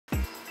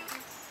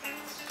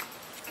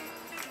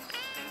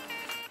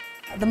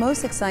The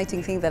most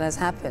exciting thing that has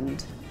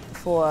happened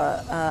for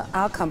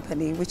our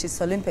company, which is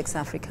Solimpexs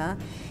Africa,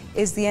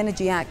 is the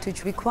Energy Act,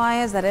 which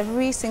requires that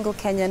every single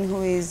Kenyan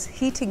who is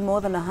heating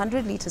more than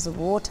 100 litres of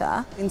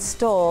water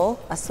install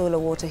a solar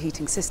water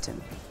heating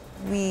system.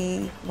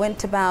 We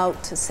went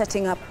about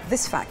setting up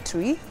this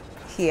factory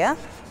here,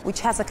 which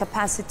has a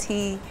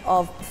capacity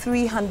of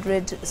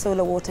 300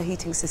 solar water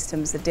heating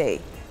systems a day.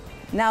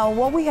 Now,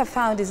 what we have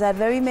found is that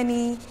very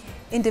many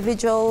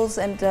individuals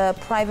and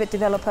private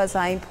developers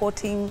are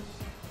importing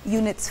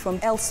units from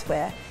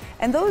elsewhere,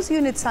 and those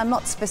units are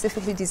not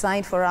specifically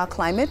designed for our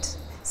climate.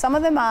 Some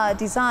of them are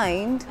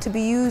designed to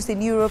be used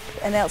in Europe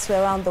and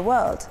elsewhere around the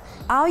world.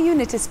 Our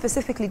unit is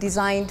specifically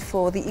designed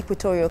for the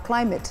equatorial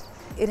climate.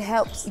 It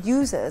helps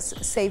users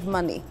save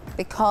money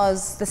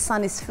because the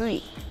sun is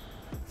free.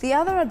 The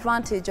other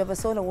advantage of a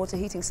solar water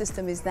heating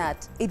system is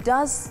that it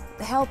does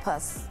help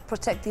us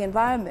protect the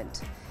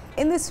environment.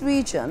 In this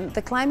region,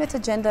 the climate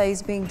agenda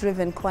is being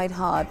driven quite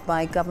hard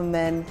by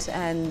government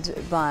and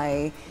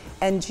by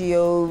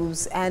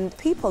NGOs and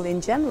people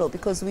in general,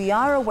 because we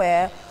are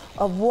aware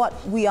of what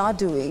we are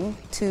doing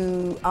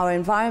to our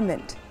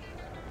environment.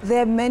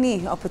 There are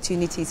many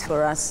opportunities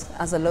for us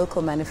as a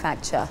local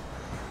manufacturer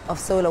of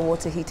solar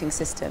water heating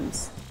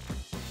systems.